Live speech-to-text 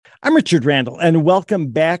I'm Richard Randall, and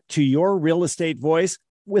welcome back to Your Real Estate Voice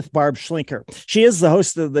with Barb Schlinker. She is the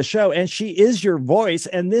host of the show, and she is your voice.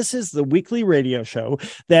 And this is the weekly radio show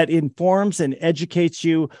that informs and educates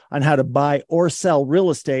you on how to buy or sell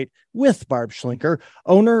real estate with Barb Schlinker,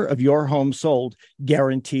 owner of Your Home Sold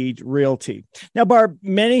Guaranteed Realty. Now, Barb,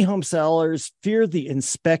 many home sellers fear the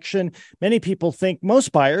inspection. Many people think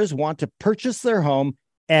most buyers want to purchase their home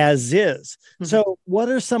as is. So what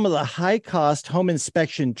are some of the high-cost home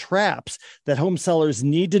inspection traps that home sellers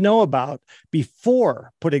need to know about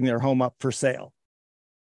before putting their home up for sale?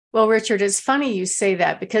 Well, Richard, it's funny you say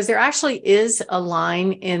that because there actually is a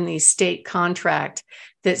line in the state contract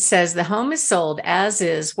that says the home is sold as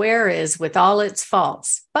is, where is, with all its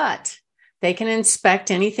faults, but they can inspect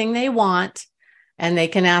anything they want and they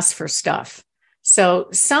can ask for stuff. So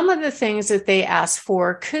some of the things that they ask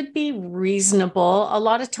for could be reasonable. A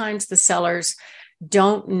lot of times the sellers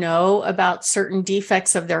don't know about certain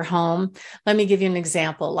defects of their home. Let me give you an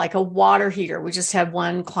example, like a water heater. We just had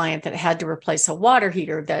one client that had to replace a water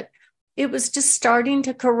heater that it was just starting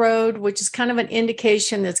to corrode, which is kind of an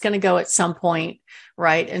indication that's going to go at some point,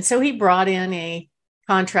 right? And so he brought in a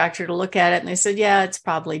contractor to look at it and they said, yeah, it's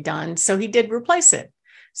probably done. So he did replace it.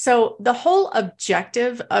 So the whole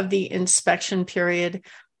objective of the inspection period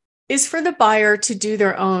is for the buyer to do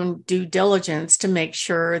their own due diligence to make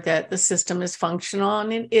sure that the system is functional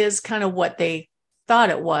and it is kind of what they thought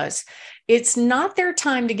it was. It's not their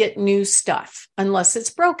time to get new stuff unless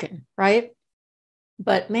it's broken, right?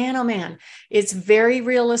 But man, oh man, it's very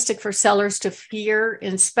realistic for sellers to fear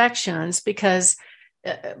inspections because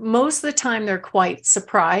most of the time they're quite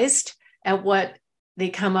surprised at what they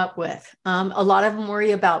come up with. A lot of them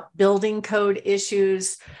worry about building code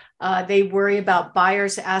issues. They worry about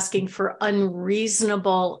buyers asking for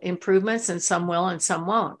unreasonable improvements, and some will and some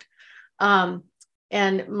won't. And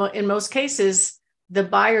in most cases, the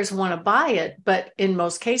buyers want to buy it, but in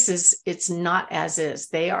most cases, it's not as is.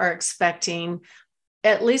 They are expecting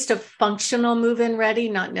at least a functional move-in ready,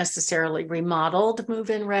 not necessarily remodeled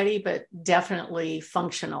move-in ready, but definitely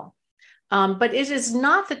functional. But it is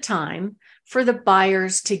not the time for the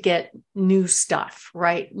buyers to get new stuff,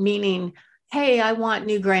 right? Meaning, hey, I want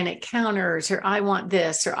new granite counters, or I want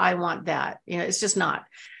this, or I want that. You know, it's just not.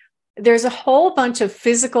 There's a whole bunch of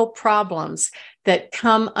physical problems that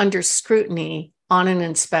come under scrutiny on an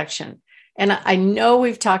inspection. And I know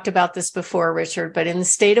we've talked about this before, Richard, but in the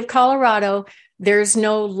state of Colorado, there's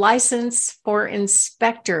no license for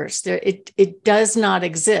inspectors. It does not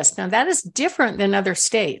exist. Now, that is different than other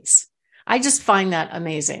states. I just find that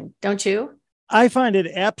amazing. Don't you? I find it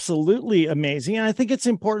absolutely amazing. And I think it's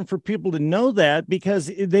important for people to know that because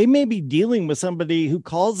they may be dealing with somebody who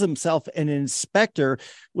calls himself an inspector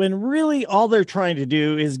when really all they're trying to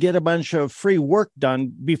do is get a bunch of free work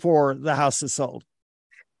done before the house is sold.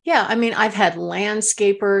 Yeah, I mean, I've had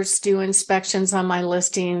landscapers do inspections on my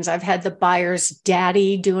listings. I've had the buyer's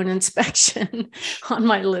daddy do an inspection on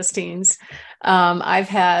my listings. I've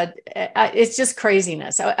had, it's just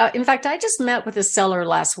craziness. In fact, I just met with a seller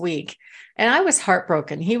last week and I was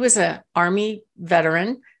heartbroken. He was an Army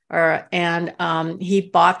veteran and he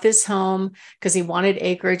bought this home because he wanted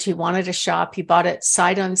acreage. He wanted a shop. He bought it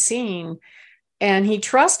sight unseen and he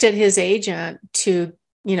trusted his agent to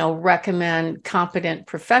recommend competent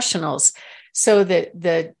professionals. So that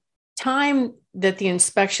the time that the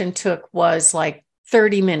inspection took was like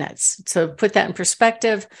 30 minutes. So put that in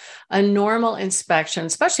perspective, a normal inspection,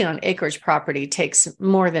 especially on acreage property, takes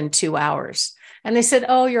more than 2 hours. And they said,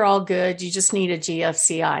 oh, you're all good. You just need a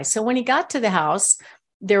GFCI. So when he got to the house,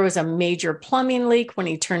 there was a major plumbing leak. When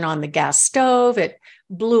he turned on the gas stove, it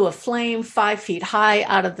blew a flame 5 feet high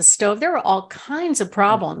out of the stove. There were all kinds of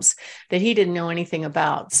problems that he didn't know anything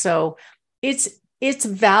about. So it's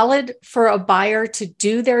valid for a buyer to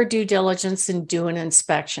do their due diligence and do an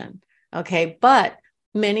inspection. Okay. But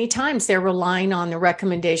many times they're relying on the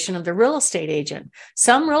recommendation of the real estate agent.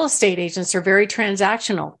 Some real estate agents are very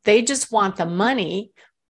transactional. They just want the money.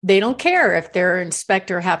 They don't care if their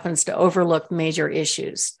inspector happens to overlook major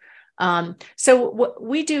issues. So what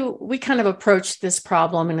we do, we kind of approach this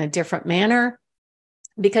problem in a different manner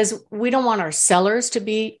because we don't want our sellers to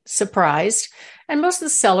be surprised. And most of the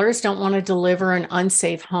sellers don't want to deliver an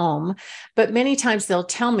unsafe home. But many times they'll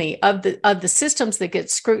tell me of the systems that get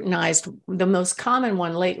scrutinized, the most common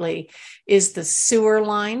one lately is the sewer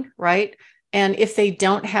line, right? And if they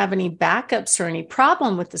don't have any backups or any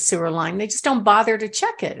problem with the sewer line, they just don't bother to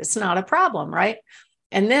check it. It's not a problem, right?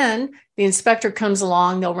 And then the inspector comes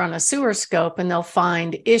along, they'll run a sewer scope and they'll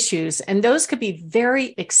find issues. And those could be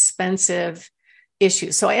very expensive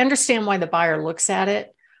issues. So I understand why the buyer looks at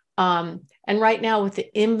it. And right now with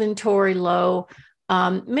the inventory low,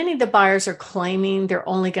 Many of the buyers are claiming they're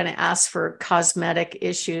only going to ask for cosmetic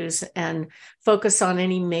issues and focus on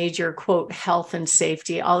any major, quote, health and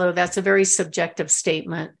safety, although that's a very subjective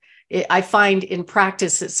statement. I find in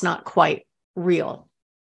practice, it's not quite real.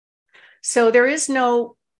 So there is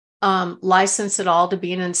no license at all to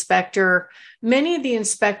be an inspector. Many of the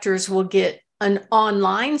inspectors will get an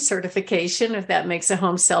online certification if that makes a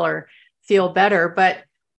home seller feel better. But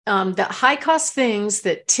the high cost things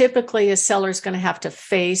that typically a seller is going to have to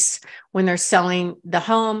face when they're selling the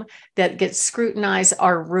home that gets scrutinized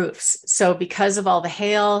are roofs. So because of all the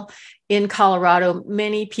hail in Colorado,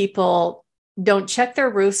 many people don't check their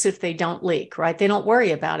roofs if they don't leak, right? They don't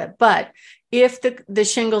worry about it. But if the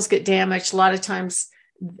shingles get damaged, a lot of times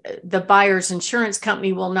the buyer's insurance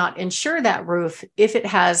company will not insure that roof if it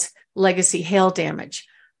has legacy hail damage.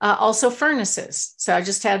 Also furnaces. So I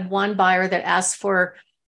just had one buyer that asked for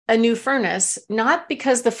a new furnace, not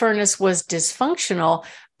because the furnace was dysfunctional,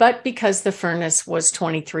 but because the furnace was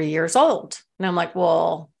 23 years old. And I'm like,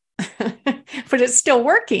 well, but it's still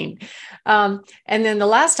working. And then the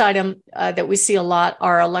last item that we see a lot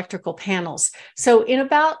are electrical panels. So in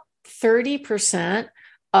about 30%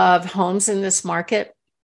 of homes in this market,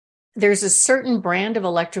 there's a certain brand of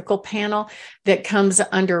electrical panel that comes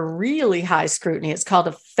under really high scrutiny. It's called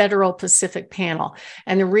a Federal Pacific panel.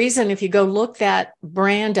 And the reason, if you go look that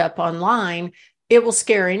brand up online, it will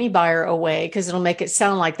scare any buyer away because it'll make it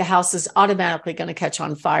sound like the house is automatically going to catch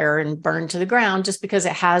on fire and burn to the ground just because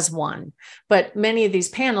it has one. But many of these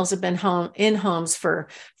panels have been in homes for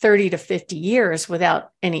 30 to 50 years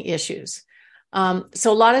without any issues.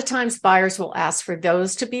 So a lot of times buyers will ask for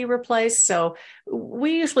those to be replaced. So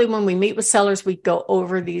we usually, when we meet with sellers, we go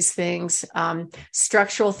over these things.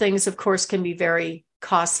 Structural things, of course, can be very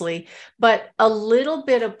costly, but a little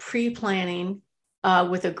bit of pre-planning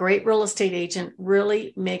with a great real estate agent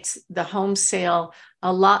really makes the home sale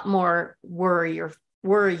a lot more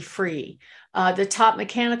worry-free. The top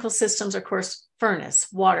mechanical systems, of course, furnace,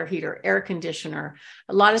 water heater, air conditioner.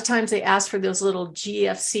 A lot of times they ask for those little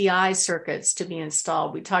GFCI circuits to be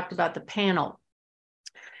installed. We talked about the panel.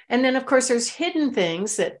 And then, of course, there's hidden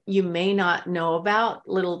things that you may not know about,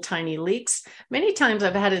 little tiny leaks. Many times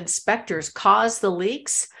I've had inspectors cause the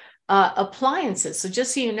leaks, appliances. So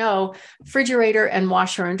just so you know, refrigerator and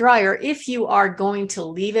washer and dryer, if you are going to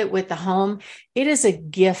leave it with the home, it is a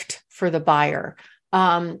gift for the buyer.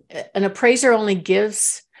 An appraiser only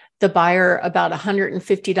gives the buyer about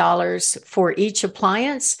 $150 for each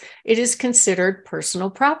appliance. It is considered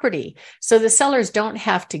personal property. So the sellers don't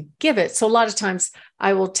have to give it. So a lot of times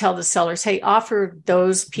I will tell the sellers, hey, offer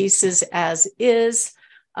those pieces as is,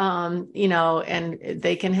 and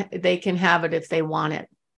they can have it if they want it.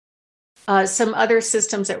 Some other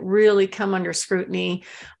systems that really come under scrutiny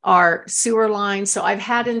are sewer lines. So I've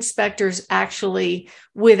had inspectors actually,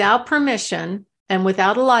 without permission and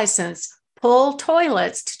without a license, pull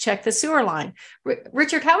toilets to check the sewer line.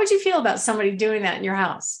 Richard, how would you feel about somebody doing that in your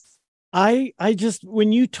house? I just,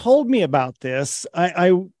 when you told me about this,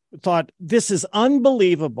 I thought this is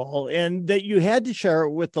unbelievable, and that you had to share it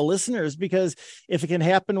with the listeners, because if it can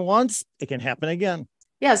happen once, it can happen again.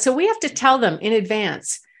 Yeah. So we have to tell them in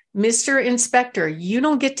advance, Mr. Inspector, you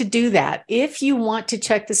don't get to do that. If you want to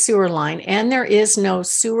check the sewer line and there is no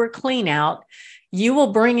sewer clean out, you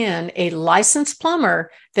will bring in a licensed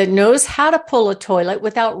plumber that knows how to pull a toilet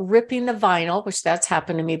without ripping the vinyl, which that's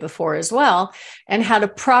happened to me before as well, and how to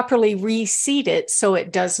properly reseat it so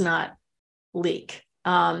it does not leak.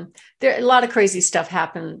 There a lot of crazy stuff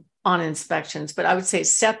happen on inspections, but I would say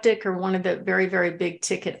septic are one of the very, very big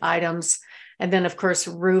ticket items. And then, of course,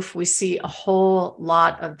 roof, we see a whole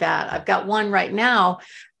lot of that. I've got one right now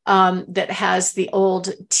that has the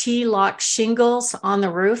old T-lock shingles on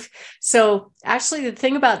the roof. So actually the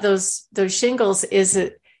thing about those shingles is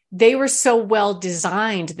that they were so well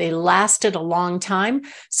designed, they lasted a long time.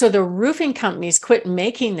 So the roofing companies quit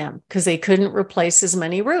making them because they couldn't replace as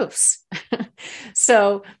many roofs.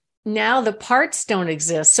 So now the parts don't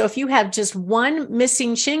exist. So if you have just one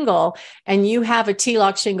missing shingle and you have a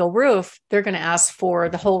T-lock shingle roof, they're going to ask for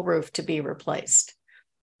the whole roof to be replaced.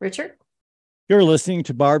 Richard? You're listening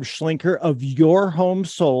to Barb Schlinker of Your Home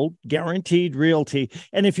Sold, Guaranteed Realty.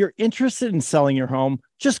 And if you're interested in selling your home,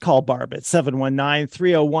 just call Barb at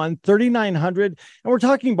 719-301-3900. And we're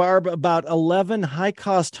talking, Barb, about 11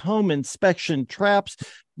 high-cost home inspection traps.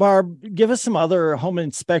 Barb, give us some other home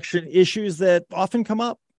inspection issues that often come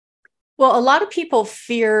up. Well, a lot of people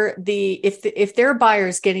fear if their buyer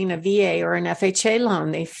is getting a VA or an FHA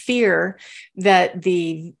loan, they fear that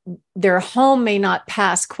their home may not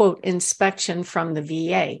pass, quote, inspection from the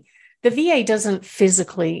VA. The VA doesn't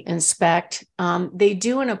physically inspect. They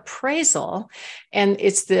do an appraisal, and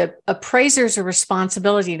it's the appraiser's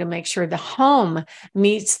responsibility to make sure the home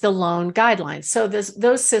meets the loan guidelines. So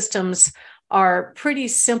those systems are pretty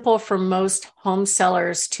simple for most home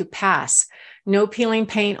sellers to pass. No peeling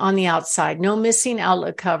paint on the outside, no missing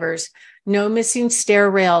outlet covers, no missing stair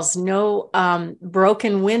rails, no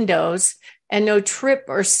broken windows, and no trip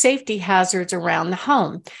or safety hazards around the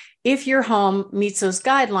home. If your home meets those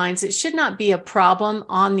guidelines, it should not be a problem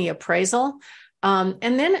on the appraisal. And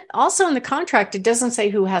then also in the contract, it doesn't say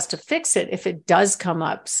who has to fix it if it does come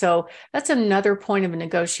up. So that's another point of a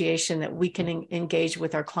negotiation that we can engage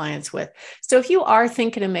with our clients with. So if you are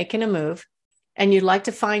thinking of making a move and you'd like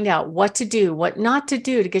to find out what to do, what not to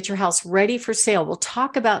do to get your house ready for sale, we'll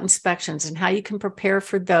talk about inspections and how you can prepare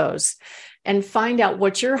for those and find out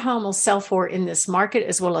what your home will sell for in this market,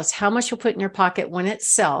 as well as how much you'll put in your pocket when it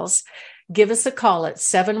sells. Give us a call at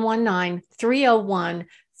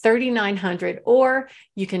 719-301-3900, or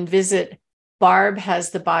you can visit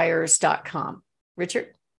barbhasthebuyers.com. Richard?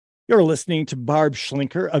 You're listening to Barb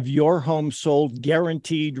Schlinker of Your Home Sold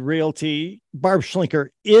Guaranteed Realty. Barb Schlinker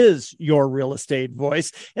is your real estate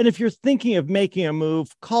voice. And if you're thinking of making a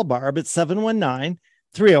move, call Barb at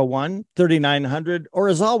 719-301-3900, or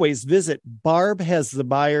as always, visit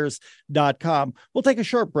barbhasthebuyers.com. We'll take a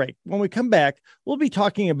short break. When we come back, we'll be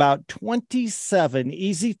talking about 27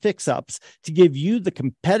 easy fix-ups to give you the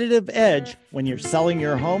competitive edge when you're selling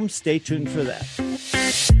your home. Stay tuned for that.